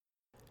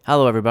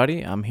Hello,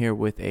 everybody. I'm here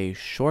with a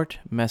short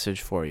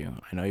message for you.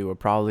 I know you were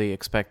probably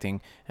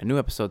expecting a new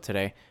episode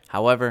today.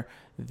 However,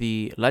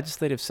 the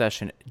legislative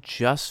session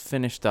just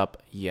finished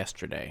up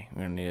yesterday.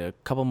 We're going to need a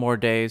couple more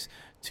days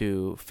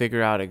to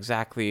figure out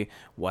exactly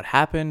what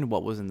happened,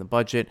 what was in the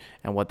budget,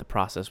 and what the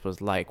process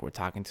was like. We're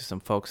talking to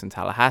some folks in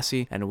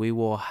Tallahassee, and we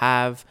will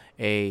have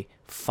a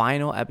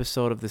final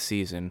episode of the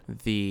season,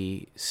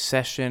 the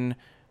session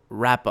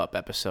wrap-up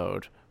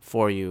episode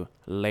for you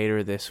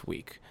later this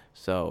week.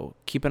 So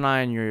keep an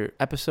eye on your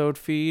episode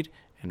feed,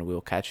 and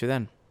we'll catch you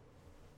then.